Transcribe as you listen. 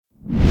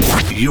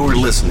You're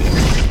listening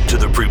to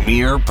the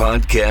Premier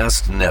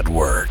Podcast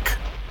Network.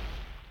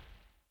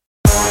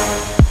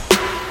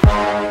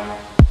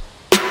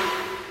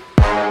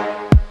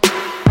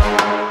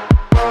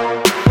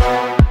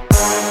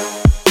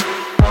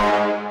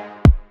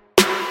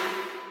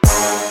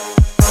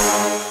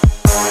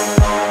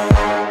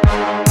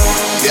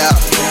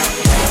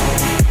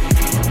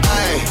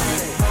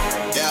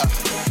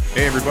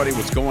 Hey everybody,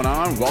 what's going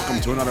on? Welcome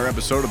to another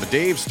episode of the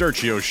Dave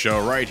Sturchio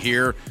Show right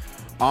here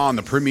on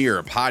the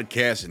Premier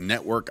Podcast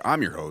Network.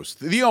 I'm your host,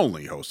 the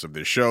only host of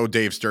this show,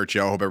 Dave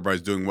Sturchio. Hope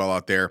everybody's doing well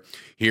out there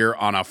here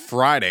on a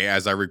Friday.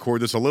 As I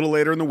record this a little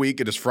later in the week,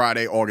 it is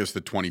Friday, August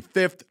the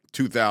 25th,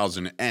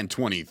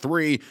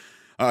 2023.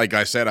 Like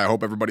I said, I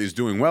hope everybody's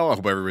doing well. I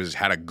hope everybody's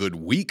had a good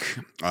week.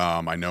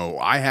 I know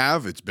I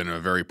have. It's been a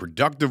very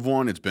productive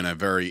one. It's been a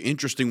very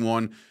interesting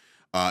one.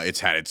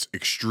 It's had its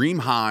extreme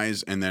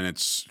highs and then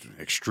its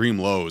extreme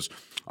lows.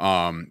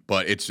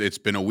 But it's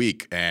been a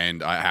week,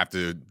 and I have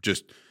to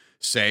just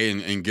say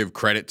and give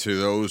credit to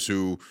those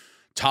who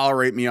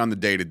tolerate me on the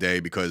day-to-day,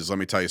 because let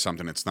me tell you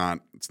something, it's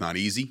not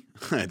easy.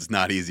 It's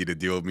not easy to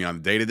deal with me on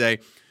the day-to-day,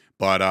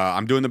 but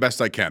I'm doing the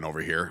best I can over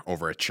here,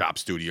 over at Chop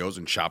Studios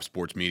and Chop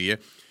Sports Media.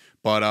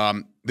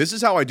 But this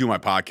is how I do my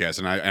podcast,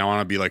 and I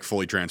want to be like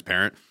fully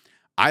transparent.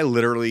 I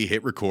literally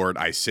hit record,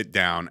 I sit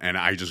down, and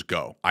I just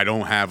go. I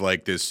don't have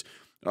like this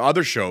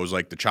other shows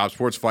like the Chop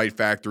Sports Fight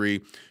Factory,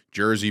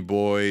 Jersey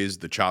Boys,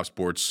 the Chop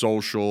Sports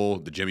Social,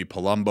 the Jimmy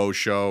Palumbo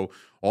Show,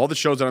 all the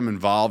shows that I'm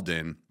involved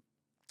in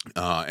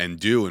and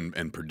do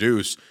and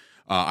produce.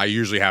 I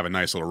usually have a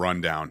nice little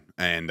rundown,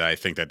 and I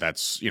think that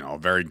that's, a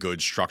very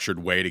good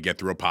structured way to get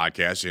through a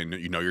podcast, and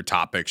you know your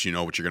topics, you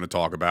know what you're going to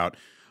talk about.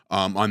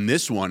 On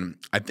this one,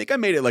 I think I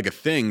made it like a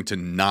thing to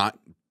not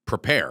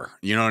prepare.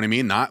 You know what I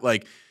mean? Not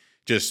like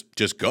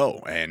just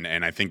go, and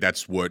I think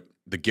that's what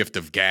the gift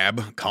of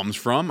gab comes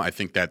from. I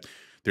think that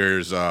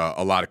there's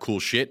a lot of cool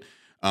shit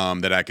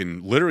that I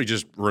can literally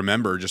just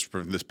remember just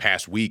from this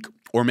past week,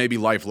 or maybe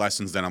life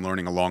lessons that I'm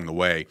learning along the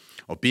way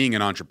of being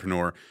an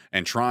entrepreneur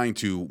and trying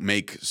to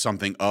make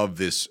something of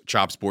this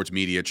Chop Sports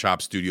Media, Chop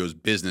Studios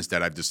business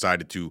that I've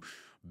decided to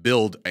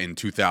build in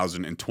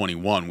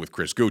 2021 with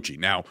Chris Gucci.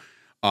 Now,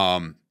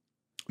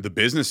 the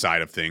business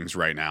side of things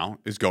right now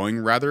is going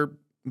rather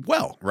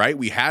well, right?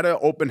 We had an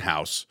open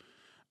house.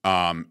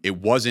 It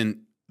wasn't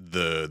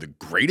the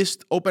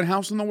greatest open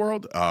house in the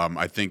world.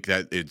 I think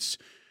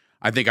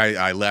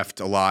I left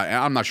a lot.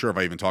 I'm not sure if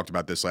I even talked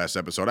about this last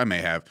episode. I may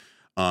have.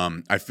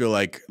 I feel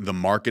like the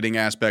marketing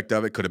aspect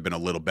of it could have been a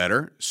little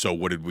better. So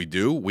what did we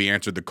do? We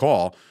answered the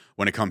call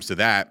when it comes to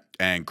that.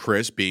 And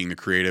Chris, being the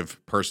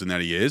creative person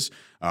that he is,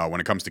 when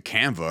it comes to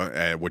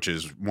Canva, which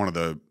is one of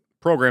the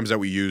programs that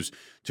we use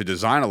to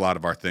design a lot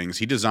of our things,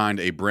 he designed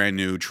a brand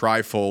new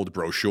tri-fold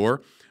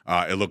brochure.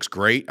 It looks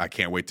great. I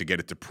can't wait to get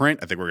it to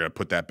print. I think we're going to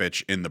put that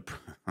bitch in the,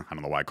 I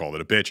don't know why I called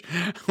it a bitch.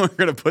 We're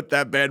going to put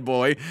that bad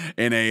boy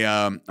in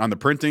on the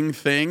printing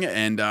thing.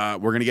 And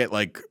we're going to get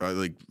like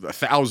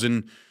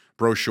 1,000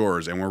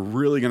 brochures. And we're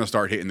really going to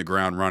start hitting the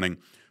ground running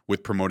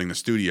with promoting the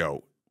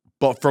studio.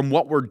 But from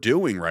what we're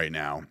doing right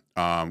now,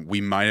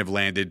 we might have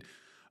landed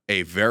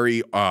a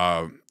very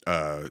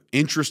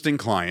interesting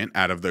client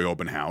out of the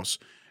open house.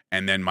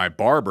 And then my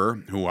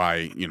barber, who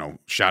I,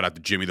 shout out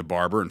to Jimmy the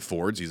Barber in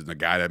Ford's. He's the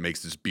guy that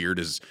makes this beard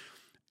as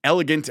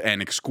elegant and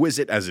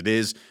exquisite as it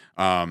is,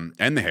 and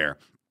the hair.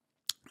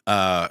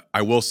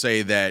 I will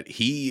say that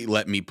he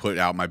let me put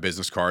out my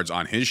business cards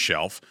on his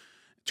shelf.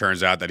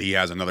 Turns out that he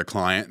has another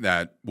client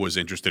that was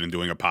interested in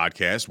doing a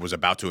podcast, was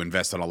about to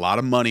invest in a lot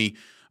of money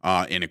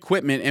in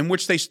equipment, in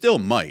which they still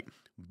might.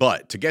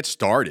 But to get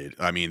started,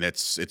 I mean,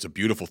 it's a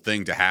beautiful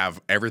thing to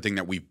have everything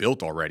that we've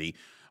built already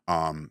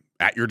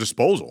at your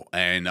disposal.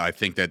 And I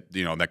think that,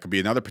 that could be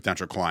another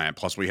potential client.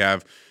 Plus we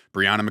have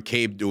Brianna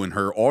McCabe doing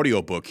her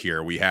audiobook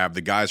here. We have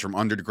the guys from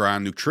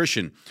Underground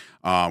Nutrition,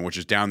 which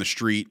is down the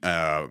street,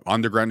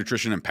 Underground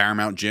Nutrition and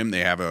Paramount Gym. They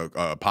have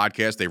a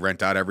podcast they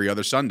rent out every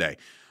other Sunday.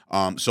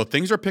 So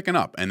things are picking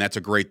up, and that's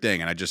a great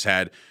thing. And I just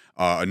had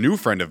a new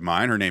friend of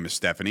mine. Her name is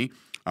Stephanie.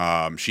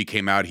 She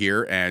came out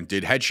here and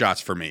did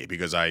headshots for me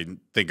because I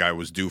think I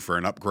was due for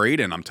an upgrade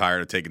and I'm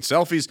tired of taking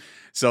selfies.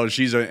 So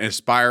she's an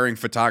aspiring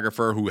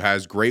photographer who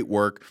has great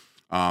work.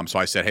 So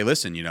I said, hey,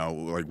 listen,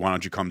 why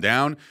don't you come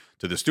down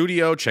to the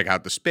studio, check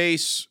out the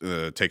space,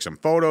 take some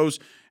photos,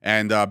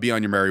 and be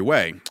on your merry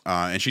way.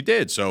 And she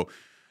did. So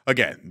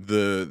again,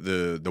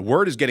 the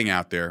word is getting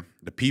out there.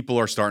 The people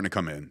are starting to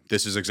come in.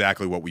 This is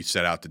exactly what we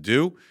set out to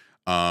do.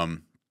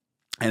 And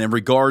in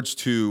regards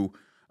to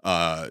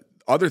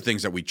other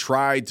things that we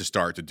tried to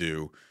start to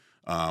do,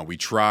 we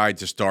tried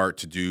to start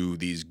to do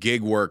these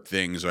gig work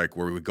things, like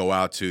where we would go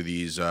out to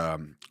these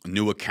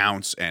new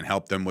accounts and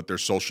help them with their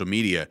social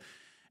media.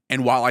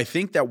 And while I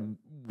think that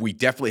we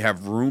definitely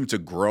have room to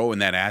grow in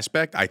that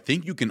aspect, I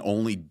think you can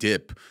only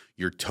dip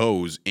your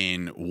toes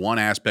in one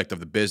aspect of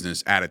the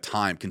business at a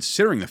time,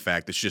 considering the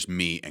fact it's just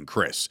me and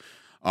Chris.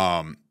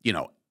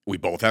 We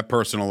both have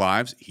personal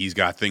lives. He's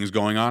got things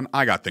going on.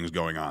 I got things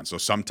going on. So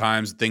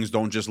sometimes things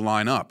don't just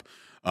line up.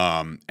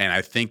 And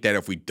I think that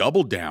if we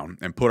double down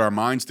and put our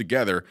minds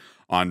together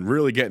on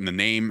really getting the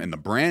name and the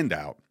brand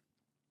out,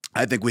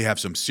 I think we have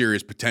some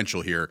serious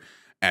potential here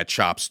at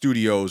Chop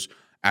Studios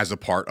as a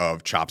part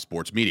of Chop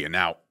Sports Media.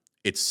 Now,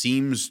 it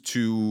seems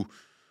to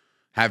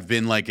have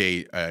been like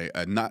a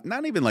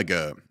not even like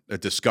a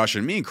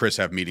discussion. Me and Chris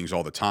have meetings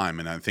all the time,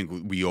 and I think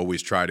we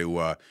always try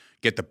to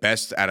get the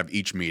best out of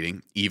each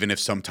meeting, even if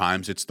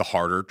sometimes it's the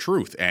harder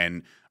truth.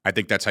 And I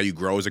think that's how you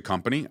grow as a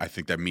company. I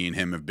think that me and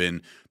him have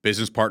been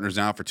business partners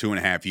now for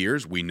 2.5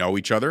 years. We know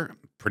each other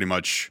pretty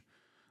much,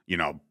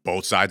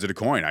 both sides of the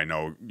coin. I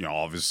know,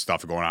 all of his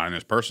stuff going on in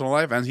his personal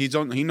life, and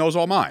he knows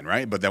all mine,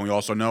 right? But then we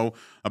also know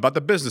about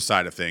the business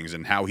side of things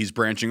and how he's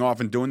branching off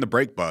and doing the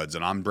Break Buds,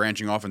 and I'm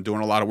branching off and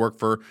doing a lot of work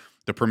for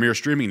the Premier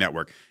Streaming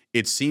Network.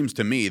 It seems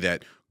to me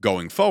that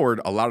going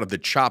forward, a lot of the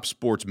Chop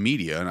Sports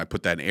Media, and I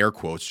put that in air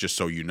quotes just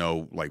so you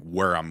know like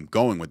where I'm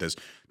going with this,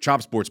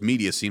 Chop Sports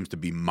Media seems to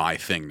be my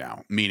thing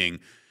now,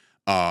 meaning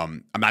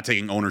I'm not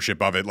taking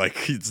ownership of it.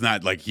 Like, it's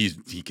not like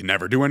he can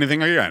never do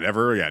anything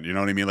ever again. You know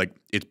what I mean? Like,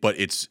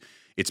 it's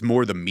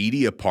more the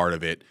media part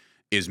of it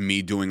is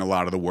me doing a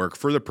lot of the work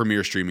for the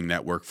Premier Streaming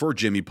Network, for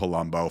Jimmy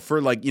Palumbo,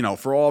 for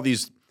for all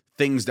these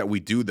things that we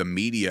do, the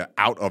media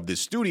out of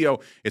this studio.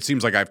 It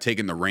seems like I've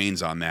taken the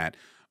reins on that.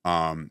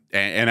 And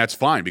that's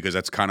fine, because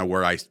that's kind of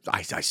where I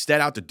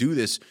set out to do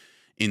this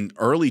in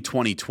early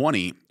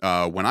 2020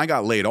 when I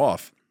got laid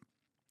off,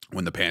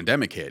 when the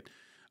pandemic hit.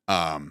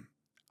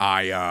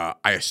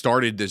 I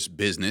started this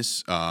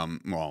business.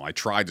 I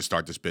tried to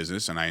start this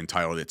business, and I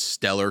entitled it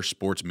Stellar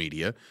Sports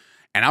Media.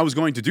 And I was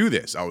going to do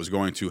this. I was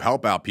going to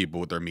help out people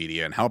with their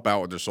media and help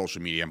out with their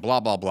social media and blah,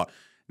 blah, blah.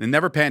 And it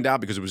never panned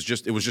out because it was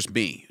just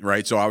me,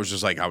 right? So I was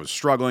just like, I was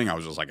struggling. I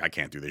was just like, I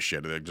can't do this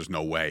shit. There's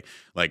no way.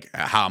 Like,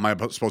 how am I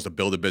supposed to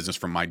build a business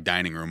from my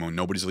dining room when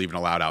nobody's even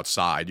allowed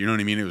outside? You know what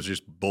I mean? It was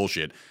just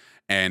bullshit.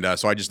 And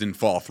so I just didn't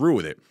fall through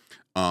with it.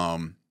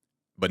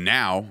 But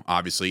now,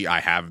 obviously,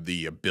 I have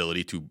the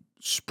ability to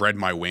spread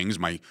my wings,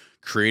 my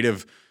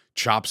creative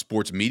Chop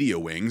Sports Media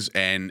wings,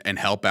 and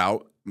help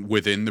out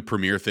within the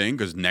Premier thing,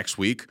 because next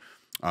week,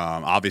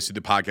 obviously the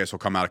podcast will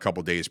come out a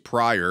couple days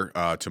prior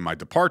to my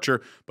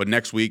departure, but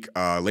next week,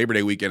 Labor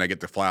Day weekend, I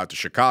get to fly out to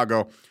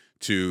Chicago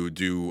to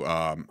do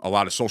a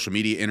lot of social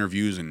media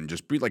interviews and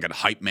just be like a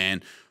hype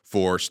man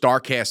for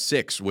StarCast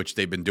 6, which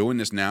they've been doing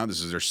this now. This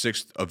is their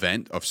 6th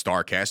event of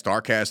StarCast.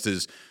 StarCast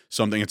is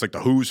something, it's like the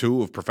who's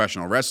who of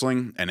professional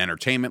wrestling and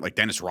entertainment. Like,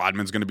 Dennis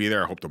Rodman's going to be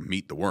there. I hope to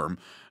meet the worm.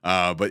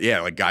 But yeah,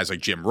 like guys like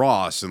Jim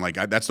Ross, and like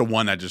that's the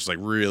one that just like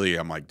really,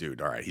 I'm like,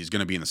 dude, all right, he's going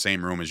to be in the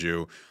same room as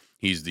you.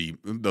 He's the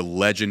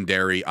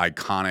legendary,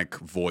 iconic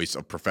voice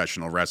of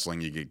professional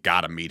wrestling. You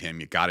got to meet him.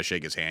 You got to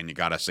shake his hand. You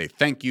got to say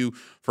thank you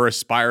for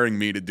inspiring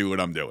me to do what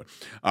I'm doing.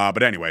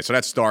 But anyway, so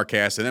that's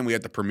StarCast. And then we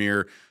had the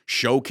Premier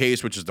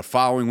Showcase, which is the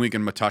following week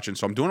in Metuchen.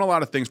 So I'm doing a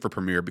lot of things for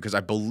Premier because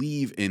I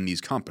believe in these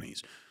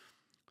companies.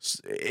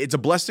 It's a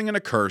blessing and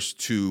a curse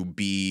to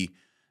be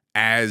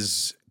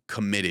as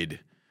committed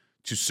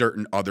to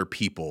certain other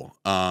people.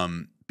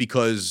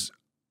 Because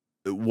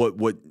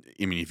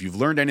if you've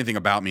learned anything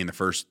about me in the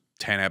first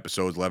 10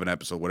 episodes, 11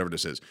 episodes, whatever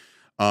this is,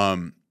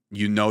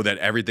 you know that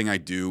everything I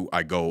do,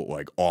 I go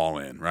like all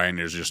in, right? And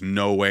there's just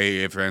no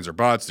way, ifs, ands, or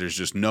buts. There's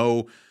just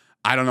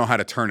I don't know how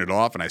to turn it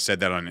off. And I said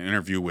that on an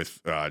interview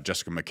with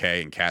Jessica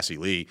McKay and Cassie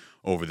Lee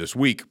over this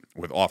week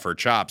with Off Her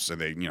Chops.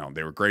 And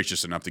they were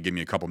gracious enough to give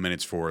me a couple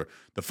minutes for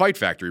the Fight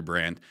Factory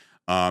brand.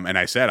 And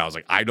I said, I was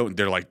like,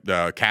 they're like,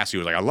 Cassie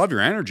was like, I love your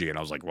energy. And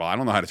I was like, well, I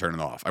don't know how to turn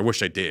it off. I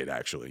wish I did,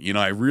 actually.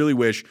 I really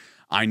wish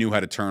I knew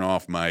how to turn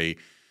off my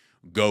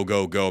go,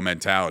 go, go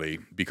mentality,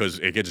 because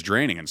it gets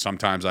draining. And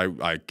sometimes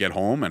I get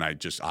home and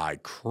I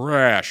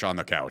crash on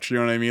the couch. You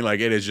know what I mean? Like,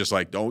 it is just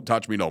like, don't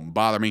touch me, don't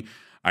bother me.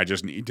 I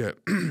just need to,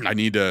 I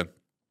need to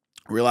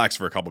relax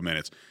for a couple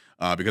minutes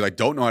because I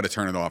don't know how to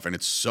turn it off. And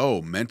it's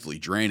so mentally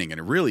draining, and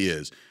it really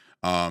is.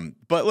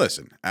 But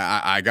listen,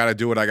 I got to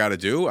do what I got to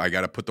do. I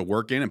got to put the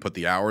work in and put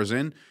the hours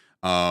in.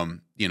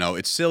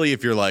 It's silly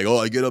if you're like, oh,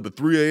 I get up at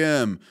 3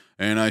 a.m.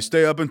 and I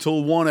stay up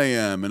until 1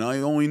 a.m. and I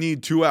only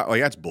need 2 hours.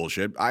 Like, that's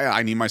bullshit.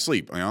 I need my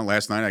sleep.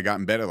 Last night I got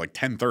in bed at like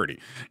 10:30. You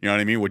know what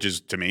I mean? Which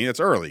is, to me,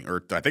 that's early.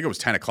 Or I think it was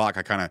 10 o'clock.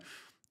 I kind of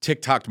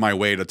TikToked my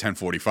way to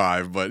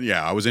 10:45. But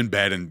yeah, I was in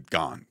bed and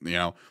gone,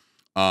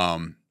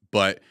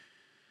 But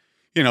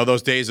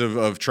those days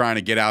of trying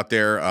to get out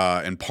there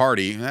and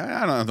party,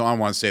 I don't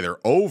want to say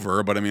they're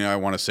over, but I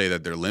want to say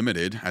that they're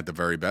limited at the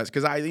very best,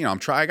 because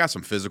I got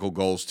some physical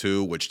goals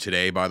too, which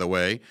today, by the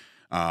way,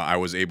 I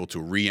was able to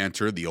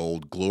re-enter the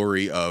old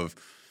glory of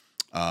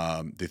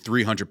the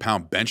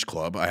 300-pound bench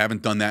club. I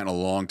haven't done that in a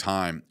long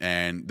time,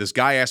 and this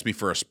guy asked me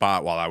for a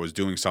spot while I was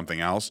doing something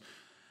else,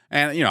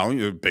 and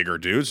he's a bigger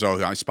dude,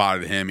 so I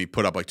spotted him. He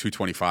put up like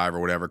 225 or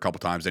whatever a couple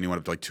times, then he went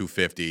up to like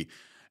 250.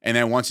 And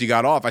then once he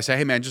got off, I said,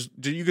 hey, man,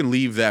 you can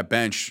leave that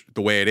bench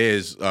the way it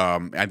is.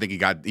 I think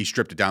he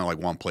stripped it down to like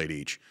 1 plate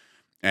each.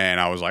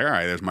 And I was like, all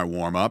right, there's my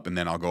warm up. And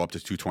then I'll go up to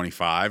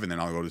 225, and then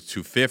I'll go to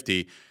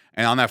 250.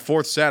 And on that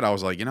 4th set, I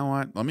was like, you know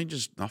what?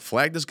 I'll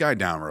flag this guy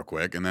down real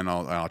quick, and then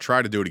I'll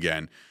try to do it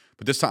again.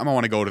 But this time I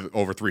want to go to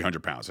over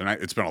 300 pounds. And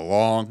it's been a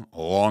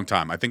long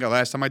time. I think the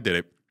last time I did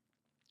it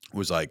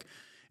was like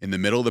in the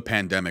middle of the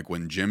pandemic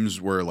when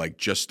gyms were like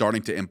just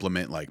starting to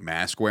implement like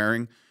mask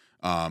wearing.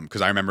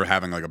 Because I remember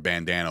having like a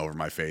bandana over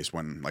my face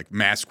when like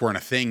masks weren't a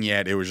thing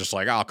yet. It was just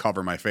like, I'll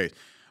cover my face.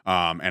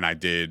 And I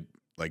did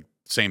like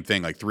same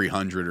thing, like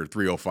 300 or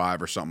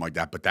 305 or something like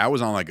that. But that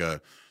was on like I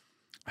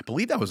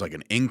believe that was like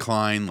an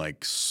incline,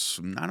 like,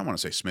 I don't want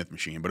to say Smith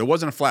machine, but it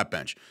wasn't a flat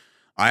bench.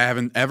 I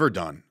haven't ever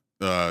done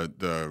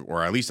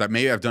or at least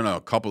I've done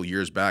a couple of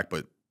years back,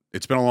 but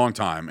it's been a long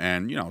time.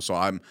 And, so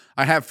I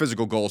have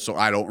physical goals, so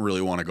I don't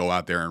really want to go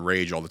out there and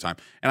rage all the time.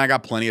 And I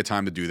got plenty of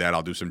time to do that.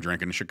 I'll do some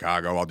drinking in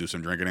Chicago. I'll do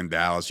some drinking in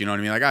Dallas. You know what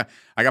I mean? Like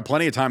I got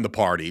plenty of time to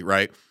party,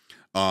 right?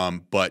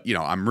 But,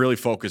 I'm really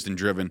focused and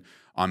driven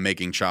on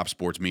making Chop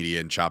Sports Media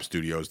and Chop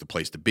Studios the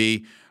place to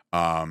be.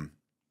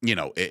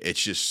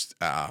 It's just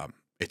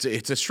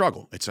it's a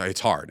struggle. It's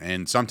hard.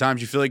 And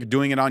sometimes you feel like you're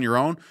doing it on your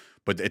own,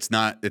 but it's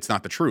not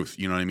the truth.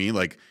 You know what I mean?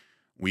 Like,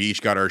 we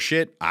each got our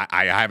shit.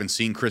 I haven't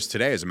seen Chris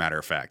today, as a matter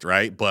of fact,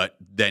 right? But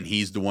then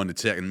he's the one to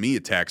send me a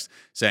text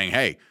saying,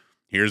 "Hey,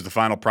 here's the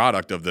final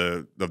product of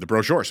the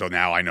brochure." So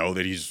now I know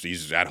that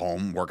he's at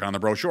home working on the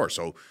brochure.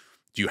 So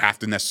do you have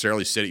to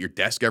necessarily sit at your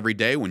desk every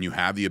day when you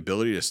have the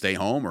ability to stay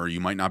home, or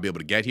you might not be able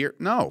to get here?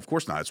 No, of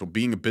course not. It's what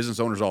being a business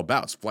owner is all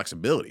about. It's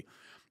flexibility.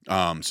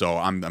 So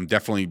I'm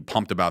definitely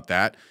pumped about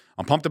that.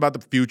 I'm pumped about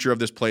the future of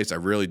this place. I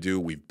really do.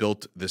 We've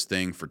built this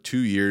thing for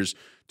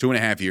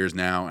 2.5 years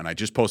now, and I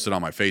just posted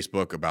on my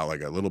Facebook about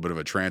like a little bit of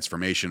a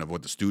transformation of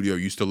what the studio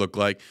used to look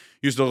like. It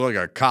used to look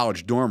like a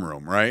college dorm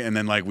room, right? And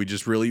then like we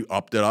just really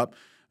upped it up,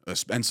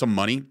 spent some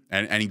money,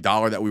 and any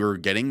dollar that we were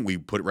getting, we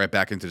put it right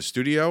back into the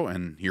studio,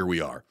 and here we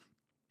are.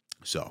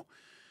 So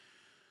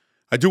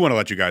I do want to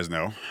let you guys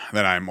know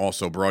that I'm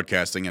also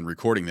broadcasting and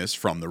recording this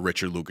from the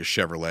Richard Lucas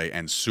Chevrolet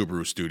and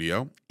Subaru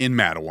studio in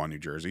Mattawa, New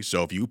Jersey.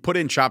 So if you put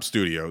in Chop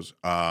Studios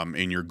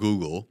in your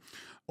Google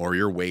or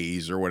your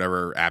Waze or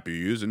whatever app you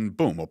use, and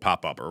boom, we'll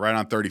pop up. Or right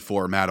on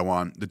 34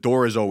 Mattawa. The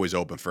door is always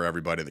open for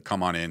everybody to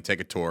come on in, take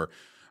a tour,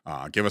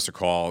 give us a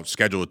call,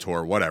 schedule a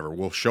tour, whatever.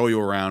 We'll show you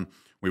around.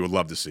 We would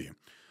love to see you.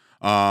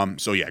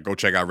 So yeah, go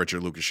check out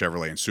Richard Lucas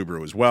Chevrolet and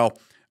Subaru as well.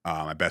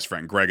 My best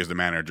friend Greg is the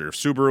manager of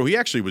Subaru. He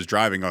actually was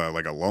driving not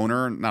a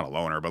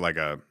loaner, but like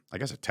a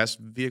test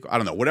vehicle. I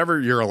don't know,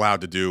 whatever you're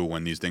allowed to do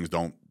when these things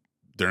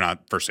they're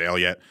not for sale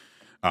yet.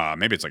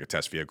 Maybe it's like a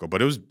test vehicle,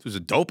 but it was a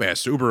dope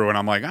ass Subaru. And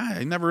I'm like,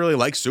 I never really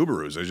liked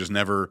Subarus.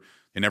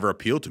 They never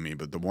appealed to me,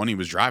 but the one he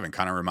was driving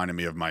kind of reminded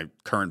me of my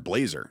current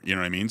Blazer. You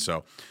know what I mean?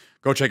 So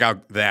go check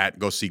out that,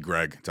 go see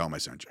Greg, tell him I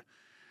sent you.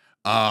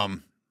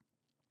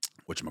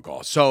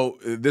 Whatchamacallit. So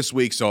this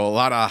week, a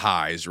lot of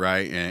highs,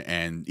 right?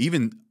 And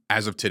even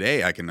as of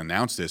today, I can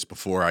announce this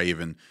before I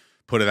even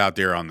put it out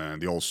there on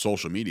the old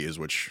social medias,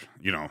 which,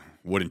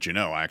 wouldn't you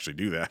know, I actually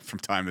do that from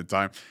time to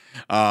time.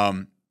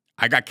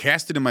 I got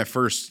casted in my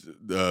first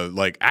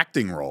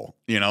acting role.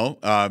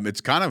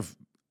 It's kind of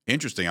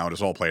interesting how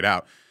this all played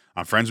out.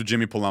 I'm friends with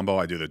Jimmy Palumbo.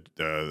 I do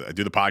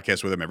the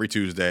podcast with him every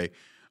Tuesday.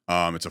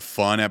 It's a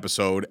fun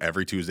episode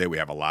every Tuesday. We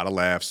have a lot of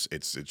laughs.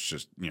 It's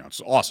just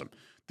it's awesome.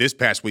 This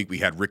past week we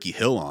had Ricky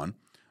Hill on.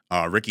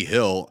 Ricky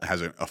Hill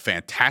has a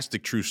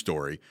fantastic true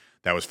story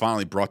that was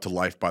finally brought to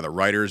life by the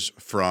writers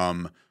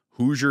from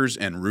Hoosiers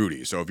and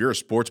Rudy. So if you're a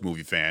sports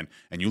movie fan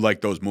and you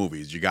like those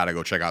movies, you got to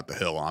go check out The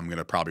Hill. I'm going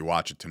to probably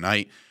watch it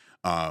tonight.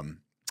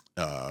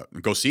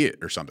 Go see it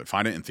or something.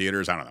 Find it in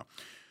theaters. I don't know.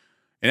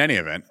 In any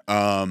event,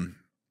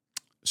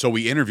 so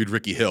we interviewed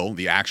Ricky Hill,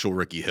 the actual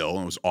Ricky Hill,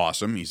 and it was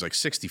awesome. He's like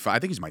 65. I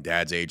think he's my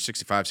dad's age,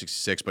 65,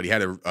 66, but he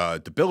had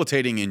a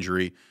debilitating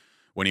injury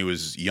when he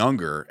was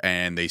younger,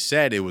 and they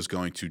said it was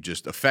going to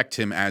just affect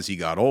him as he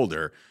got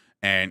older,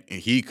 and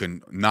he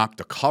could knock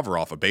the cover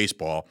off a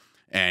baseball.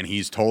 And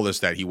he's told us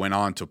that he went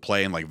on to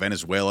play in like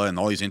Venezuela and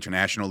all these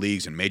international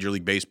leagues and Major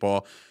League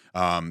Baseball.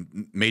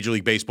 Major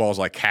League Baseball is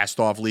like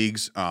cast-off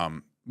leagues,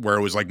 where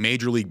it was like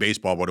Major League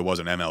Baseball, but it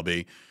wasn't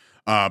MLB.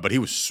 But he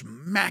was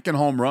smacking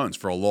home runs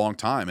for a long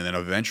time, and then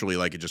eventually,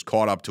 like, it just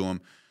caught up to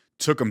him,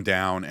 took him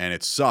down, and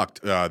it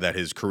sucked that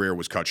his career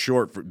was cut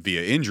short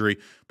via injury.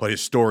 But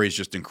his story is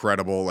just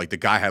incredible. Like, the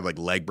guy had like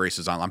leg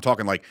braces on. I'm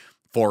talking like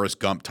Forrest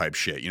Gump type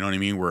shit. You know what I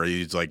mean? Where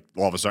he's like,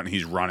 all of a sudden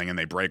he's running and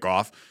they break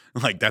off.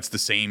 Like, that's the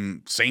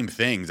same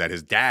things that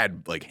his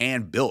dad like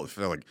hand built. I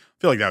feel like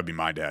that would be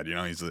my dad.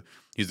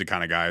 He's the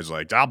kind of guy who's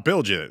like, I'll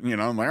build you.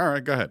 I'm like, all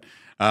right, go ahead.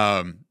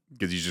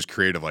 Because he's just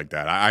creative like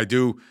that. I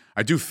do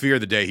fear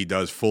the day he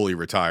does fully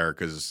retire,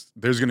 because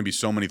there's going to be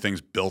so many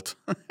things built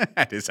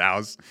at his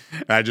house.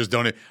 I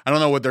don't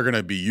know what they're going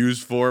to be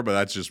used for, but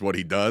that's just what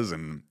he does,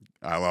 and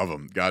I love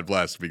him. God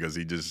bless, because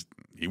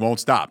he won't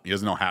stop. He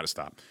doesn't know how to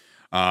stop.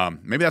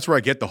 Maybe that's where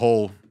I get the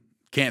whole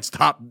can't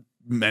stop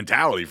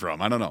mentality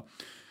from. I don't know.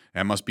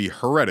 That must be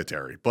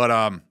hereditary. But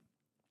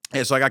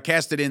yeah, so I got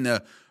casted in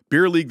the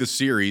Beer League the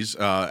Series,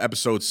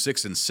 episodes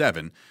 6 and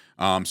 7.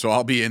 So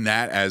I'll be in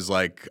that as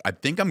like, I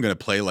think I'm going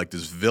to play like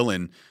this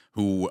villain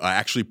who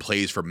actually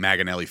plays for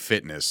Maganelli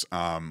Fitness,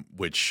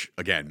 which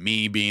again,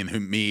 me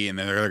being me, and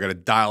then they're going to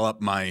dial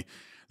up my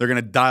They're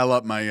gonna dial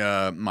up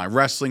my my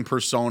wrestling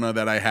persona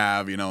that I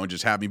have, and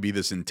just have me be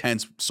this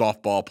intense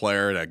softball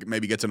player that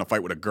maybe gets in a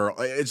fight with a girl.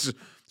 It's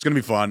gonna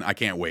be fun. I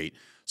can't wait.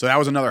 So that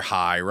was another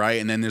high,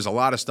 right? And then there's a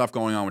lot of stuff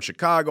going on with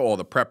Chicago, all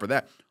the prep for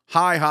that.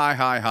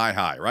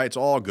 High, right? It's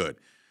all good.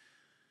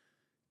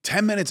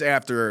 10 minutes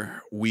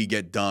after we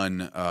get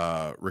done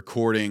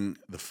recording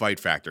the Fight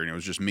Factor, and it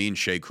was just me and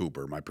Shay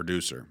Cooper, my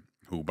producer,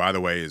 who, by the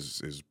way,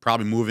 is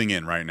probably moving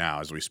in right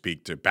now as we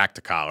speak back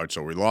to college.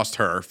 So we lost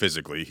her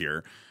physically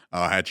here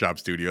at Chop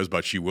Studios,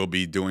 but she will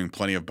be doing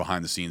plenty of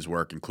behind-the-scenes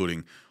work,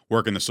 including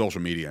working the social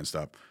media and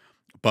stuff.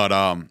 But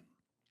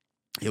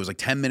it was like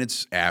 10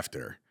 minutes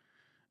after,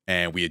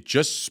 and we had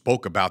just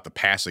spoke about the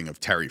passing of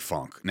Terry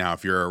Funk. Now,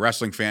 if you're a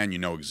wrestling fan, you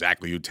know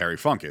exactly who Terry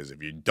Funk is.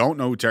 If you don't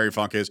know who Terry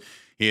Funk is,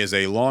 he has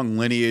a long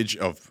lineage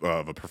of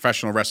a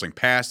professional wrestling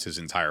past. His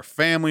entire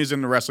family is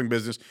in the wrestling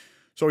business.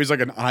 So he's like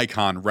an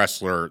icon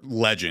wrestler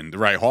legend,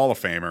 right? Hall of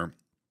Famer.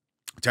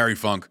 Terry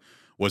Funk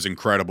was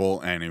incredible,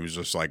 and he was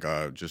just like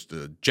just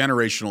a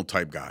generational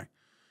type guy.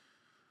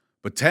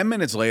 But 10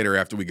 minutes later,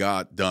 after we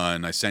got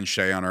done, I sent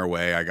Shay on our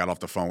way. I got off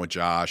the phone with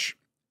Josh,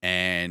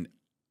 and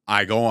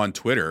I go on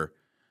Twitter,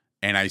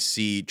 and I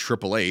see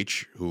Triple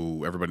H,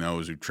 who everybody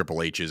knows who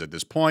Triple H is at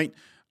this point.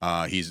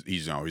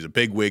 He's a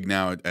big wig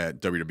now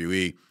at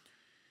WWE.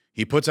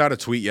 He puts out a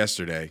tweet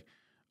yesterday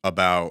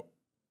about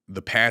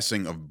the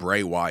passing of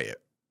Bray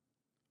Wyatt,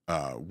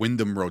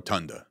 Wyndham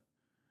Rotunda.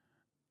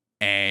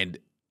 And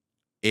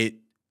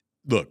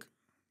look,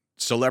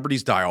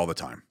 celebrities die all the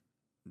time.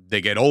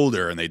 They get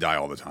older and they die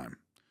all the time.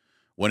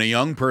 When a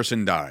young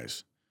person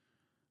dies,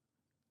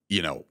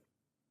 be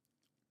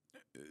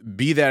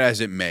that as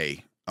it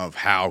may, of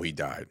how he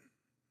died,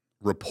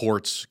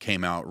 reports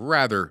came out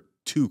rather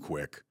too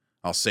quick,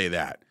 I'll say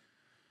that,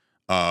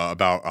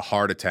 about a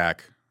heart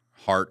attack,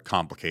 heart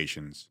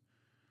complications.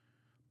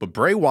 But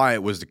Bray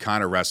Wyatt was the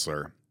kind of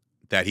wrestler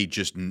that he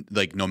just,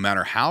 like, no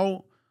matter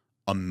how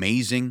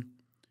amazing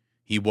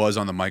he was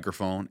on the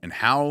microphone and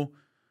how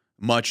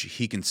much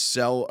he can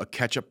sell a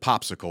ketchup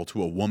popsicle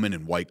to a woman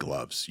in white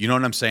gloves. You know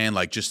what I'm saying?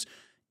 Like, just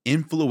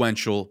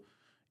influential,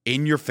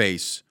 in your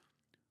face,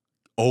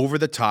 over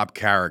the top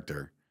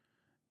character.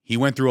 He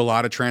went through a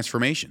lot of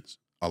transformations,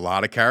 a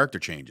lot of character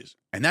changes.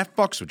 And that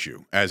fucks with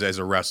you as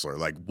a wrestler.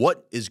 Like,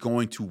 what is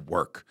going to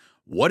work?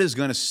 What is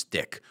going to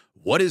stick?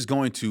 What is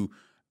going to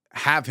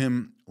have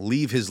him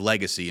leave his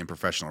legacy in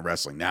professional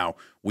wrestling? Now,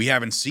 we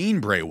haven't seen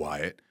Bray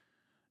Wyatt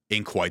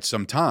in quite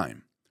some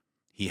time.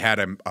 He had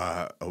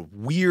a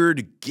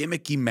weird,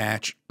 gimmicky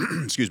match,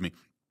 excuse me,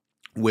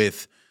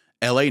 with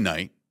LA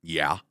Knight.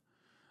 Yeah.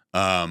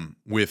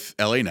 With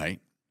LA Knight.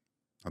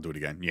 I'll do it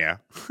again. Yeah.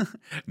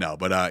 No,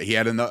 but he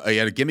had a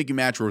gimmicky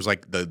match where it was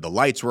like the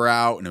lights were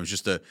out and it was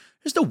just a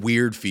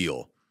weird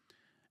feel.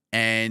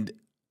 And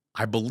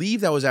I believe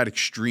that was at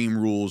Extreme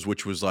Rules,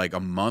 which was like a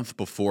month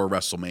before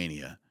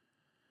WrestleMania.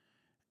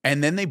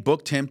 And then they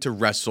booked him to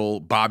wrestle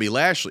Bobby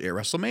Lashley at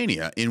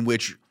WrestleMania, in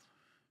which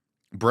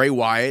Bray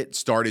Wyatt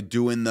started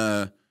doing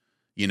I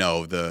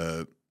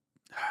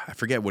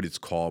forget what it's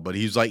called, but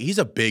he's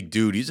a big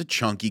dude. He's a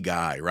chunky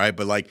guy, right?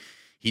 But like,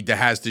 he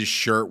has this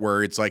shirt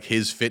where it's like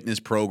his fitness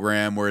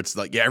program, where it's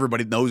like, yeah,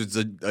 everybody knows it's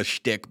a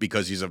shtick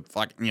because he's a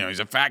he's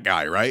a fat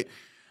guy, right?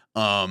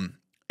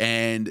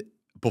 And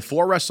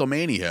before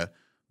WrestleMania,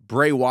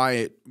 Bray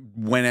Wyatt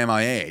went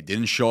MIA,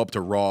 didn't show up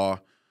to Raw,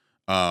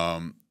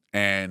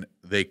 and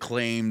they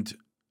claimed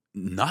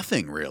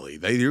nothing really.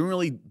 They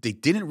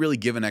didn't really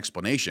give an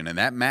explanation, and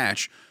that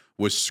match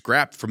was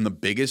scrapped from the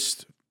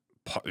biggest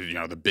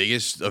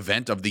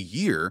event of the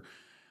year.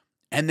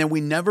 And then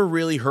we never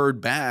really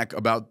heard back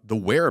about the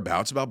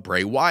whereabouts about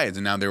Bray Wyatt.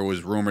 And now there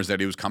was rumors that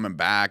he was coming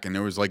back, and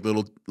there was like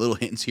little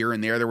hints here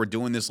and there. They were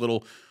doing this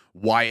little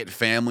Wyatt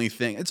family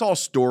thing. It's all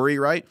story,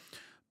 right?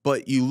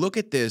 But you look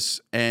at this,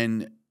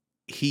 and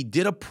he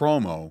did a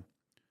promo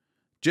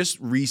just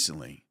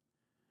recently.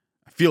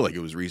 I feel like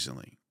it was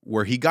recently,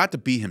 where he got to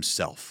be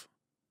himself.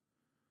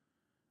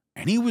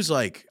 And he was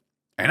like,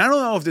 and I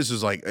don't know if this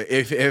is like,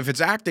 if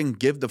it's acting,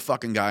 give the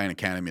fucking guy an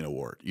Academy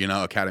Award.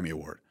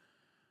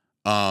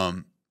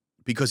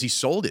 Because he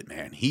sold it,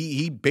 man.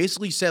 He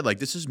basically said, like,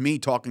 this is me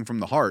talking from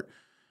the heart,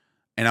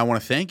 and I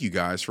want to thank you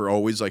guys for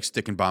always like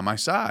sticking by my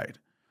side.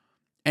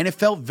 And it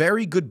felt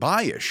very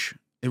goodbye-ish.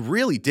 It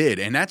really did.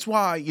 And that's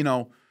why,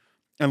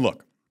 and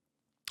look,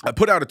 I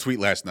put out a tweet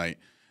last night,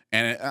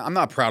 and I'm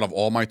not proud of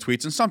all my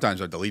tweets, and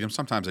sometimes I delete them,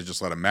 sometimes I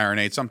just let them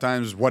marinate,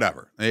 sometimes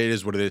whatever. It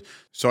is what it is.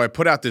 So I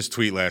put out this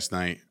tweet last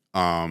night,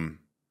 and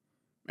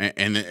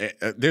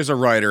there's a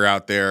writer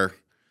out there.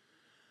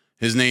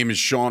 His name is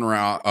Sean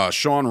Ross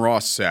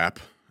Sapp.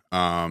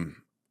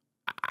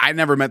 I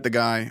never met the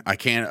guy.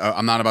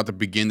 I'm not about to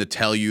begin to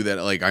tell you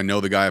that, like, I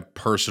know the guy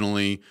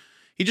personally.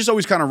 He just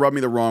always kind of rubbed me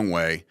the wrong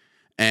way.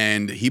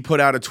 And he put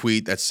out a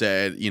tweet that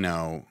said,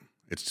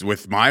 it's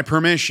with my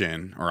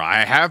permission, or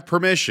I have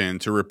permission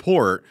to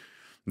report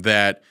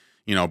that,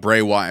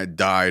 Bray Wyatt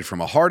died from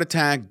a heart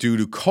attack due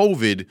to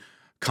COVID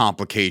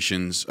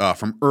complications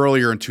from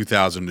earlier in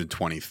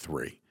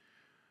 2023.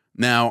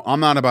 Now, I'm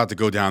not about to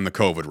go down the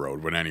COVID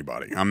road with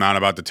anybody. I'm not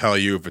about to tell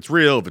you if it's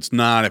real, if it's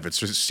not, if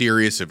it's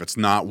serious, if it's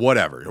not,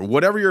 whatever.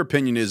 Whatever your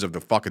opinion is of the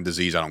fucking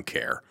disease, I don't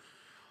care.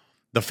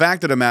 The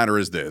fact of the matter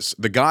is this.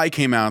 The guy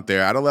came out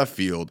there out of left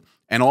field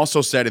and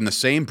also said in the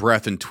same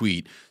breath and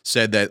tweet,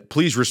 said that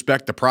please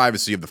respect the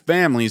privacy of the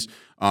families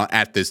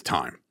at this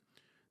time.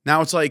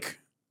 Now it's like,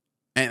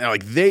 and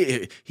like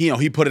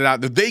he put it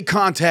out that they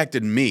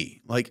contacted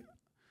me. Like,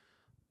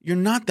 you're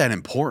not that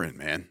important,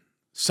 man.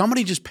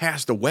 Somebody just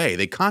passed away.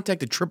 They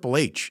contacted Triple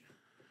H.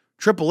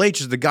 Triple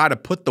H is the guy to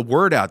put the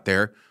word out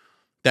there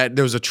that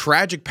there was a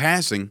tragic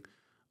passing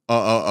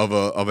of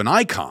an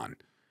icon.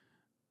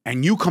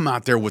 And you come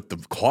out there with the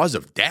cause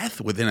of death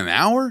within an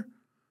hour?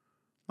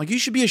 Like, you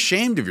should be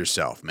ashamed of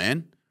yourself,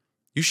 man.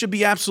 You should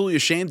be absolutely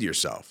ashamed of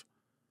yourself.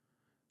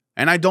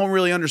 And I don't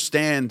really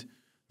understand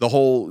the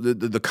whole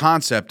the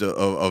concept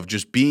of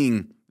just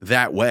being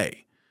that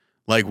way.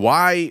 Like,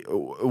 why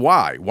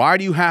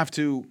do you have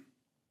to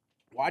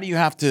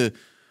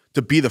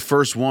be the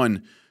first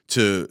one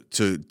to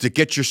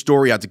get your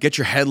story out, to get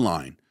your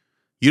headline?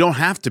 You don't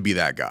have to be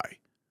that guy.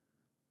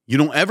 You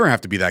don't ever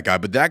have to be that guy,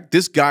 but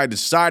this guy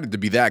decided to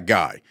be that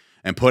guy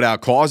and put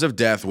out cause of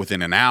death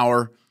within an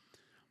hour.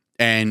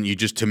 And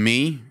to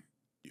me,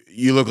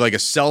 you look like a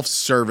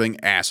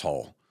self-serving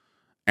asshole.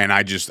 And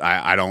I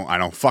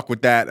don't fuck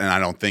with that, and I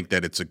don't think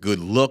that it's a good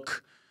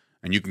look.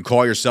 And you can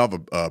call yourself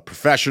a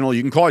professional.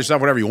 You can call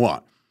yourself whatever you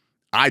want.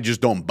 I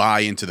just don't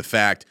buy into the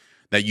fact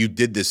that you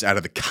did this out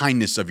of the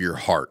kindness of your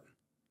heart.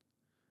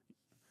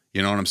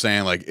 You know what I'm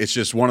saying? Like, it's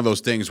just one of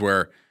those things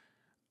where,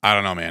 I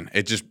don't know, man.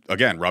 It just,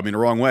 again, rubbed me the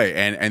wrong way.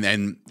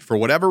 And for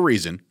whatever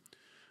reason,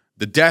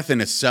 the death in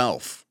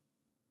itself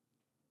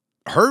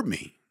hurt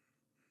me.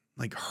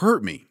 Like,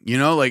 hurt me, you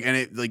know? Like,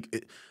 and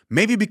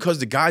maybe because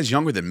the guy's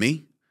younger than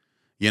me,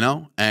 you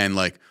know? And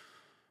like,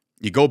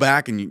 you go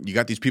back and you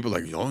got these people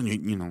like, oh,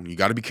 you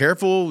got to be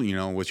careful, you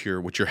know, with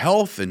your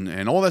health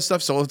and all that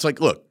stuff. So it's like,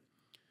 look,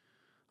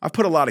 I've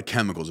put a lot of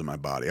chemicals in my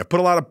body. I've put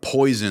a lot of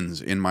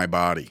poisons in my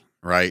body,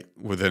 right?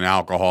 With an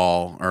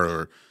alcohol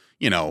or,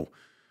 you know,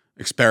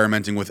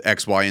 experimenting with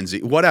X, Y, and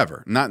Z,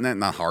 whatever.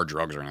 Not hard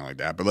drugs or anything like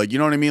that. But like, you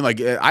know what I mean?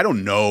 Like, I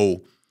don't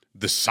know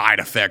the side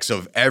effects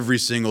of every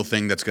single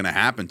thing that's going to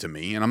happen to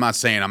me. And I'm not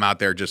saying I'm out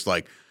there just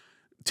like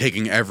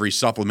taking every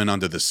supplement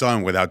under the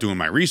sun without doing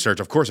my research.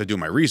 Of course I do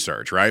my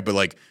research, right? But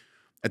like,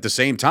 at the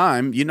same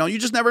time, you know, you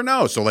just never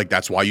know. So like,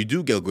 that's why you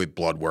do get good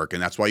blood work,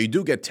 and that's why you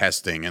do get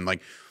testing. And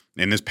like,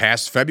 in this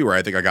past February,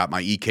 I think I got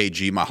my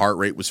EKG, my heart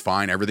rate was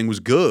fine, everything was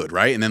good,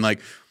 right? And then like,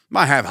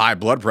 I have high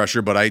blood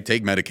pressure, but I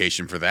take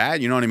medication for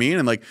that, you know what I mean?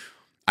 And like,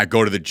 I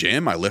go to the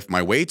gym, I lift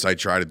my weights, I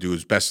try to do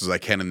as best as I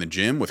can in the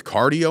gym with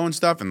cardio and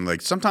stuff. And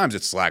like, sometimes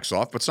it slacks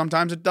off, but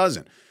sometimes it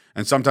doesn't.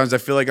 And sometimes I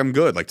feel like I'm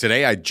good. Like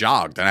today I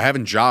jogged, and I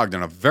haven't jogged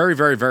in a very,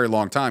 very, very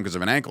long time because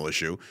of an ankle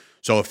issue.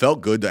 So it felt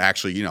good to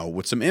actually, you know,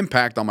 with some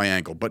impact on my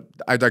ankle. But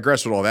I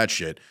digress with all that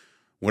shit.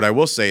 What I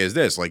will say is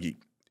this, like,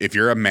 if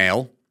you're a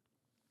male,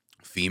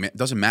 female, it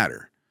doesn't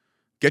matter.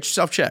 Get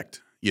yourself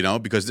checked, you know,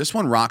 because this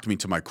one rocked me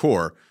to my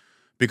core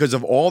because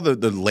of all the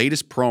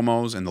latest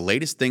promos and the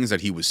latest things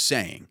that he was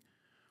saying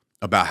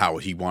about how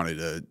he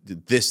wanted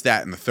this,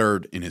 that, and the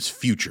third in his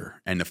future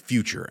and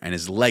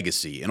his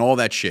legacy and all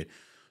that shit.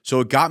 So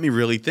it got me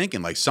really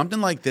thinking, like,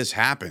 something like this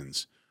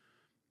happens,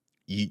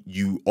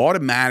 you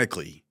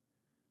automatically,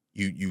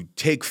 you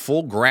take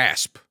full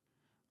grasp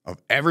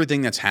of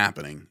everything that's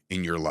happening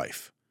in your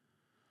life,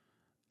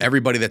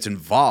 everybody that's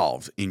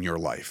involved in your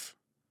life.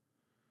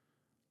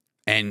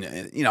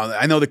 And, you know,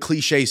 I know the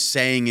cliche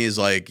saying is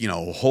like, you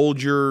know,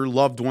 hold your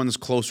loved ones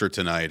closer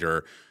tonight,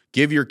 or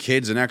give your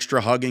kids an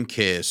extra hug and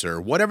kiss,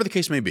 or whatever the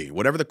case may be,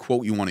 whatever the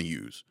quote you want to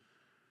use.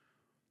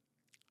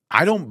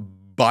 I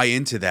don't buy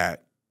into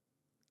that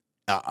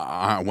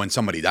when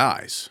somebody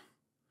dies.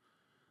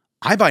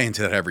 I buy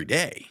into that every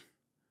day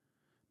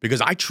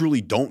because I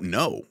truly don't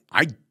know.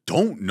 I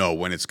don't know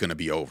when it's going to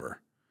be over.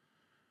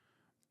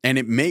 And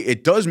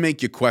it does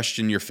make you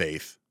question your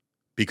faith,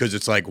 because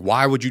it's like,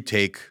 why would you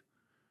take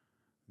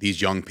these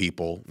young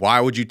people? Why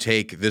would you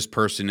take this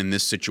person in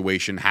this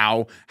situation?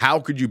 How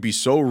could you be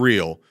so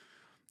real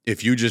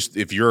if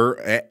your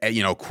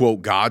you know,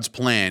 quote, God's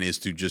plan is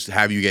to just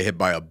have you get hit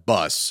by a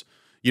bus?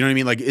 You know what I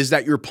mean? Like, is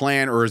that your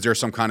plan, or is there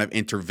some kind of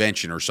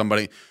intervention or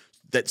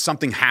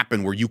something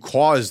happened where you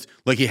caused,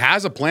 like, he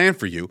has a plan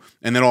for you,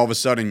 and then all of a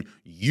sudden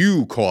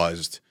you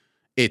caused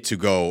it to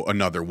go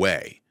another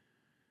way?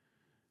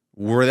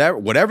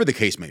 Whatever the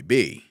case may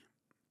be,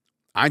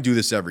 I do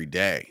this every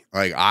day.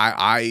 Like,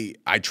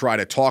 I try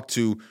to talk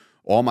to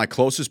all my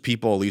closest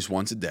people at least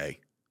once a day.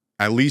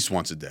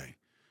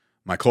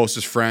 My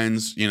closest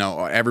friends, you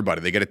know,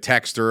 everybody, they get a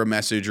text or a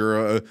message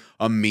or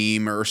a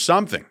meme or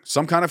something,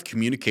 some kind of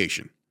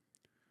communication.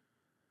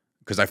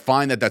 Because I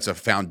find that that's a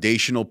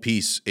foundational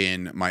piece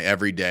in my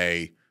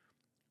everyday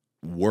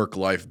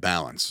work-life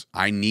balance.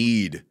 I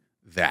need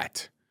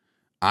that.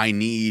 I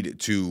need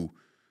to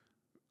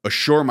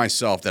assure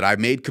myself that I've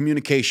made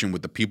communication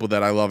with the people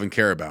that I love and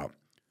care about,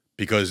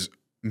 because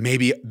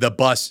maybe the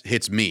bus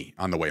hits me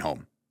on the way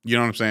home. You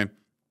know what I'm saying?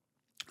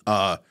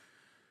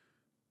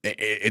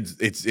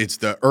 It's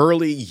the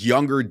early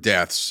younger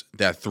deaths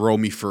that throw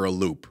me for a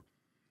loop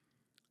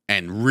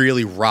and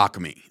really rock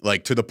me,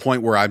 like to the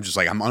point where I'm just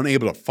like, I'm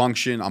unable to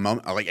function.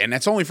 And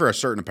that's only for a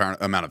certain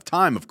amount of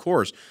time, of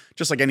course,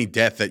 just like any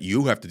death that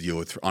you have to deal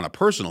with on a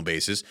personal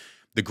basis,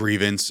 the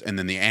grievance and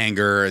then the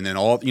anger and then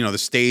all, the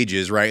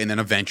stages, right? And then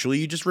eventually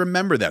you just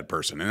remember that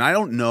person. And I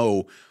don't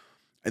know,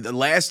 the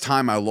last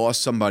time I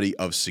lost somebody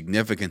of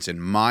significance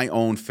in my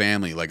own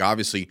family, like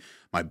obviously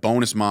my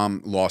bonus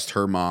mom lost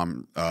her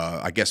mom,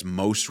 I guess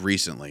most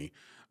recently.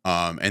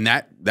 And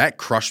that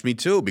crushed me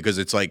too, because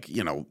it's like,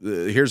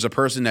 here's a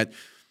person that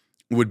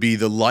would be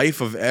the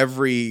life of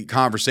every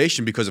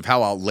conversation because of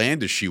how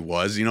outlandish she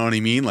was, you know what I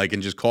mean? Like,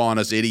 and just calling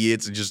us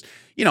idiots and just,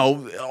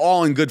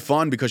 all in good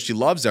fun because she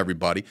loves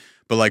everybody.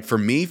 But like for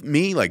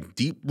me, like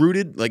deep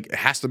rooted, like it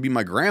has to be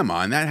my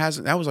grandma. And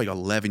that was like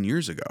 11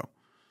 years ago.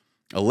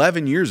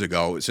 11 years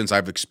ago since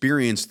I've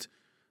experienced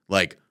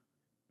like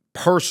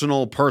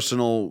personal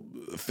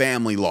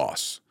family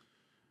loss.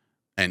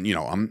 And,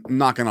 I'm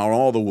knocking out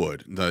all the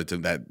wood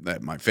that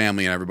my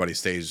family and everybody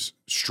stays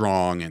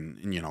strong and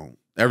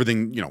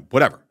everything,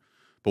 whatever.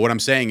 But what I'm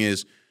saying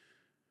is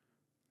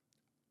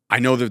I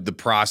know that the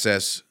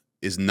process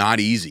is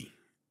not easy,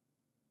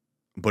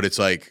 but it's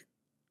like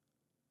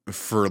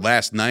for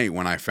last night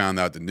when I found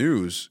out the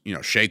news,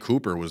 Shay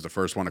Cooper was the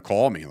first one to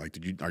call me. Like,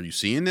 are you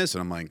seeing this?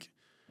 And I'm like,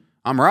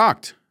 I'm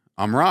rocked.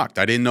 I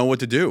didn't know what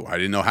to do. I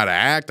didn't know how to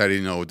act. I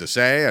didn't know what to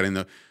say.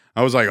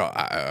 I was like,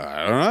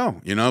 I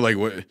don't know, like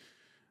what?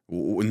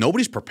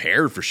 Nobody's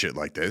prepared for shit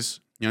like this.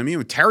 You know what I mean?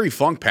 When Terry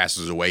Funk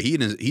passes away,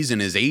 he's in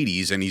his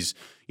 80s and he's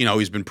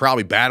been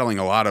probably battling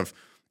a lot of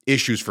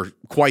issues for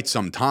quite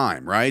some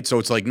time, right? So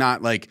it's like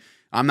not like,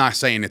 I'm not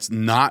saying it's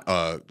not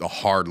a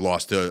hard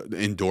loss to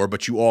endure,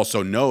 but you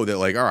also know that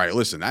like, all right,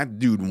 listen, that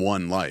dude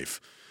won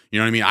life. You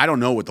know what I mean? I don't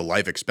know what the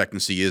life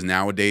expectancy is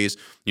nowadays.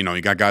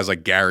 You got guys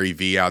like Gary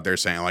Vee out there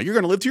saying like, you're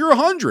going to live to your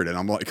 100. And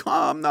I'm like,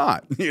 oh, I'm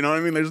not. You know what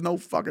I mean? There's no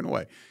fucking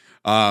way.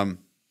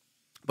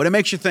 But it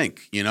makes you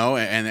think,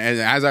 and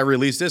as I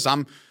release this,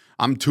 I'm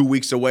 2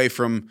 weeks away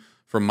from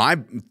my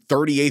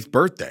 38th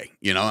birthday.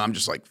 I'm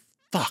just like,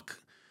 fuck.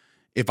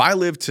 If I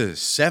live to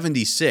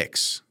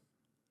 76,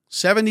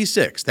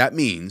 that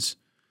means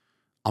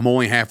I'm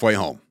only halfway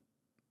home.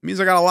 It means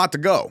I got a lot to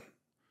go.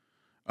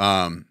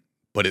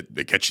 But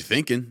it gets you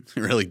thinking. It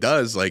really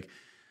does. Like,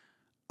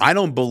 I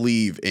don't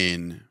believe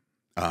in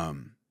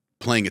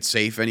playing it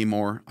safe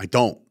anymore. I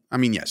don't. I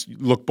mean, yes, you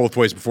look both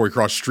ways before you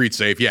cross the street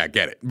safe. Yeah, I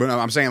get it. But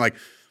I'm saying like,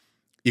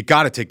 you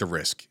got to take the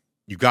risk.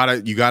 You got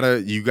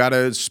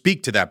to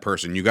speak to that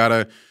person. You got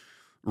to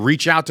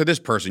reach out to this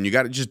person. You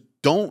got to just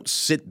don't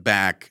sit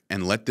back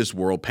and let this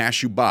world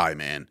pass you by,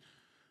 man.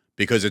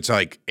 Because it's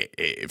like,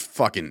 it's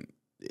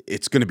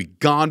going to be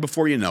gone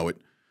before you know it.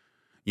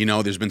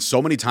 There's been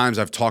so many times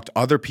I've talked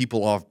other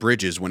people off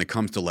bridges when it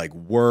comes to like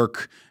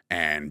work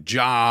and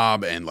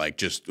job and like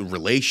just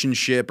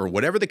relationship or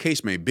whatever the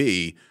case may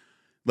be.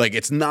 Like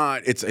it's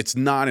not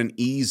an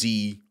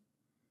easy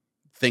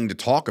thing to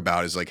talk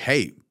about. Is like,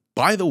 hey,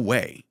 by the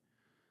way,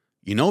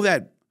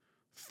 that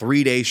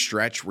 3-day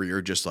stretch where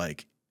you're just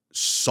like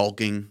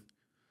sulking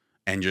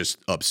and just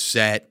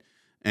upset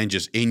and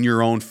just in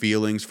your own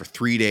feelings for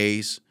 3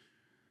 days.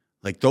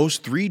 Like those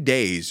 3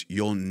 days,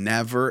 you'll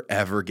never,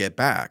 ever get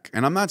back.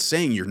 And I'm not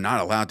saying you're not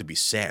allowed to be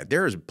sad.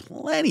 There is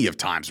plenty of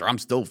times where I'm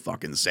still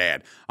fucking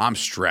sad. I'm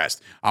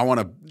stressed. I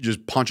want to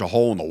just punch a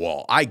hole in the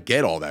wall. I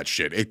get all that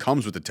shit. It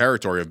comes with the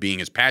territory of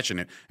being as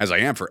passionate as I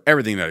am for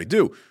everything that I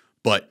do.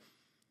 But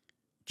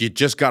you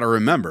just got to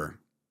remember,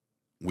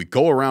 we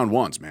go around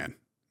once, man.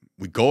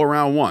 We go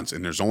around once,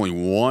 and there's only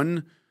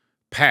one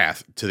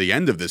path to the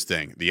end of this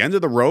thing. The end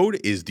of the road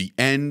is the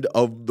end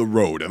of the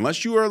road.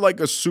 Unless you are like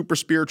a super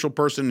spiritual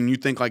person and you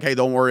think like, hey,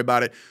 don't worry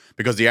about it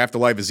because the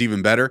afterlife is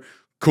even better.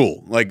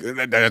 Cool. Like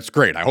that's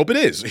great. I hope it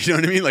is. You know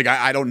what I mean? Like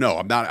I don't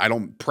know. I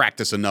don't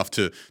practice enough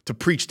to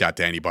preach that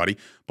to anybody.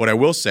 But I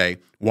will say,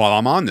 while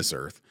I'm on this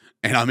earth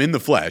and I'm in the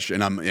flesh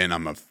and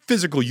I'm a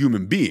physical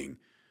human being,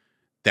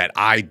 that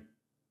I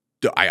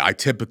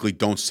typically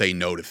don't say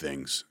no to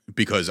things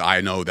because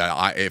I know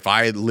that if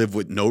I live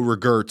with no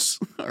regrets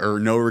or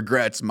no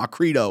regrets, my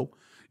credo,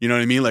 you know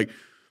what I mean? Like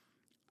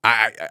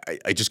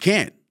I just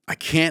can't. I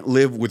can't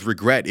live with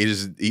regret. It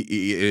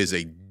is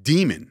a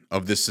demon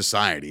of this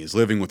society is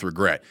living with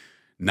regret,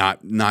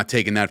 not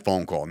taking that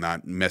phone call,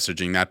 not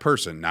messaging that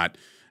person, not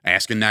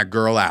asking that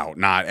girl out,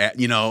 not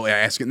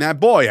asking that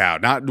boy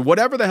out, not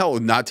whatever the hell,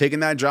 not taking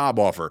that job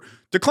offer,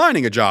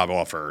 declining a job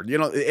offer.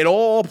 It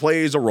all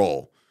plays a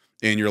role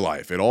in your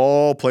life. It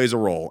all plays a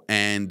role.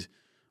 And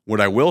what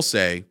I will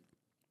say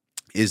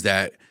is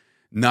that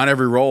not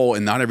every role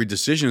and not every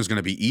decision is going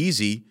to be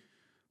easy,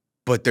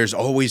 but there's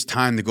always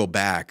time to go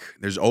back.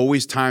 There's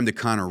always time to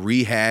kind of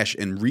rehash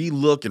and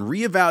relook and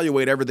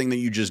reevaluate everything that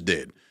you just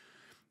did.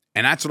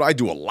 And that's what I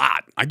do a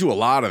lot. I do a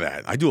lot of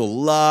that. I do a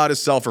lot of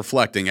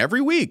self-reflecting every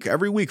week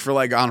for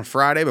like on a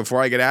Friday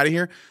before I get out of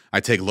here.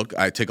 I take a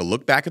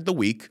look back at the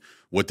week.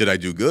 What did I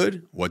do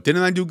good? What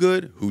didn't I do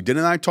good? Who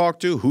didn't I talk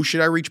to? Who should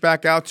I reach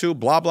back out to?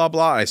 Blah, blah,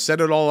 blah. I set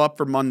it all up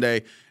for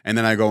Monday, and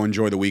then I go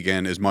enjoy the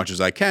weekend as much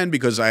as I can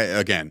because,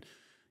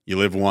 you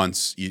live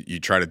once. You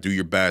try to do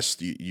your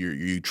best.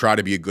 You try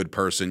to be a good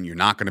person. You're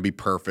not going to be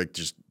perfect.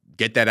 Just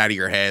get that out of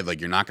your head. Like,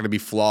 you're not going to be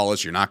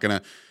flawless. You're not going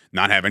to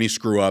not have any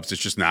screw-ups.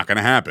 It's just not going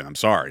to happen. I'm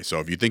sorry. So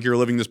if you think you're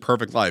living this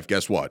perfect life,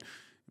 guess what?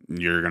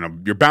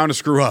 You're bound to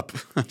screw up.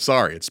 I'm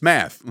sorry. It's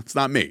math. It's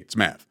not me. It's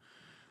math.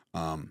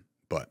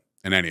 But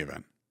in any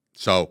event,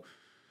 so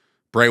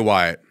Bray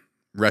Wyatt,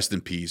 rest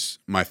in peace.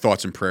 My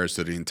thoughts and prayers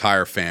to the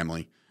entire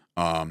family.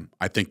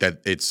 I think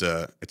that it's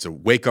a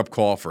wake-up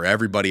call for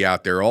everybody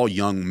out there, all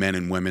young men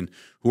and women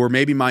who are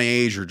maybe my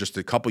age or just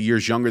a couple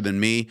years younger than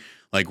me,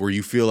 like where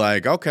you feel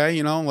like, okay,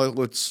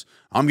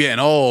 I'm getting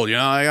old,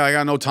 I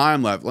got no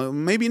time left. Well,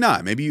 maybe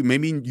not. Maybe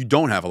you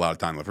don't have a lot of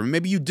time left, or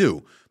maybe you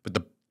do. But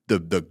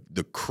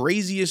the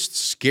craziest,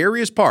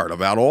 scariest part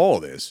about all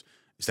of this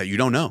is that you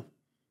don't know.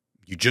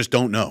 You just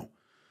don't know.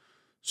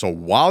 So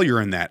while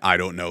you're in that I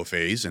don't know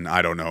phase and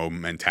I don't know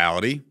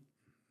mentality,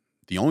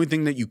 the only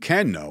thing that you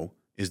can know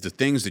is the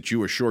things that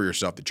you assure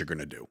yourself that you're going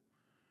to do.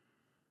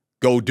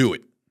 Go do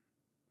it.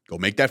 Go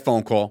make that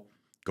phone call.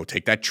 Go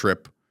take that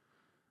trip.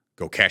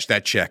 Go cash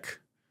that check.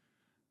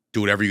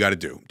 Do whatever you got to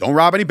do. Don't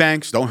rob any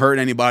banks. Don't hurt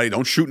anybody.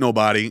 Don't shoot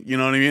nobody. You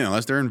know what I mean?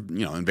 Unless they're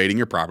invading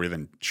your property,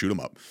 then shoot them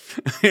up.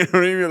 You know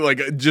what I mean?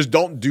 Like, just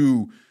don't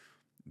do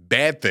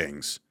bad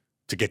things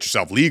to get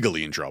yourself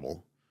legally in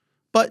trouble.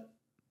 But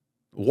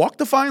walk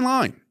the fine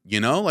line.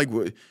 Like,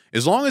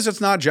 as long as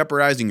it's not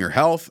jeopardizing your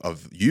health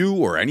of you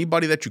or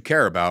anybody that you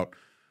care about,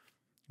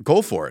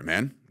 go for it,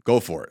 man. Go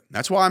for it.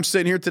 That's why I'm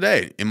sitting here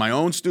today in my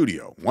own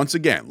studio, once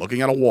again,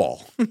 looking at a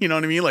wall. You know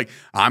what I mean? Like,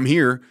 I'm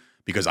here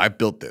because I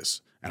built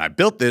this. And I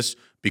built this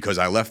because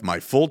I left my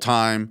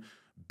full-time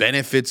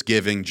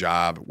benefits-giving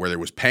job where they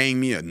was paying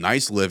me a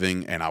nice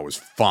living and I was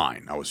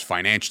fine. I was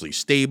financially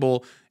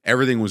stable.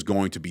 Everything was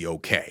going to be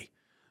okay.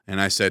 And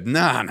I said,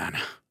 no.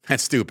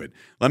 That's stupid.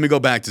 Let me go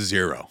back to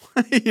zero.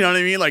 You know what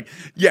I mean? Like,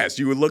 yes,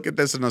 you would look at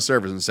this on the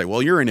surface and say,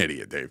 well, you're an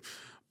idiot, Dave.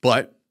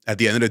 But at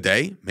the end of the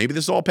day, maybe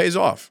this all pays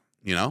off,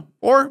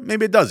 or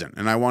maybe it doesn't.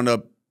 And I wound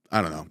up,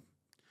 I don't know,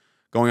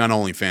 going on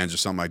OnlyFans or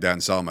something like that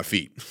and selling my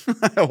feet.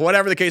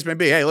 Whatever the case may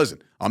be. Hey,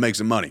 listen, I'll make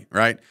some money,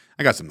 right?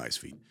 I got some nice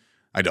feet.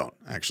 I don't,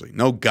 actually.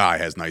 No guy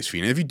has nice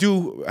feet. And if you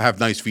do have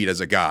nice feet as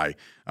a guy,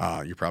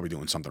 you're probably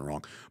doing something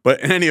wrong.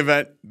 But in any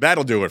event,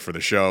 that'll do it for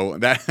the show.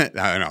 That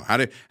I don't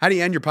know. How do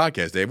you end your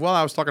podcast, Dave? Well,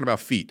 I was talking about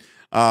feet.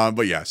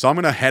 But yeah, so I'm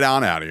going to head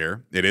on out of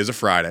here. It is a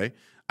Friday.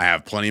 I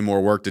have plenty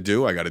more work to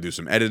do. I got to do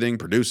some editing,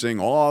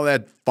 producing, all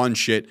that fun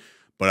shit.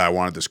 But I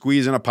wanted to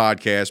squeeze in a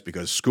podcast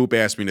because Scoop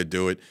asked me to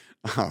do it.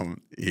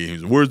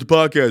 He's, where's the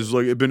podcast? It's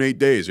like, it's been 8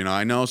 days.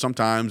 I know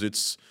sometimes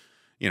it's,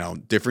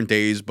 different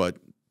days, but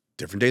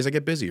different days I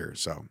get busier.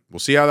 So we'll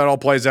see how that all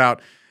plays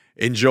out.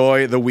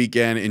 Enjoy the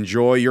weekend.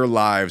 Enjoy your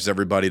lives,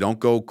 everybody. Don't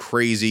go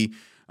crazy,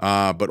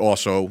 but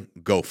also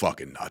go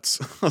fucking nuts.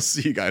 I'll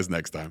see you guys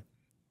next time.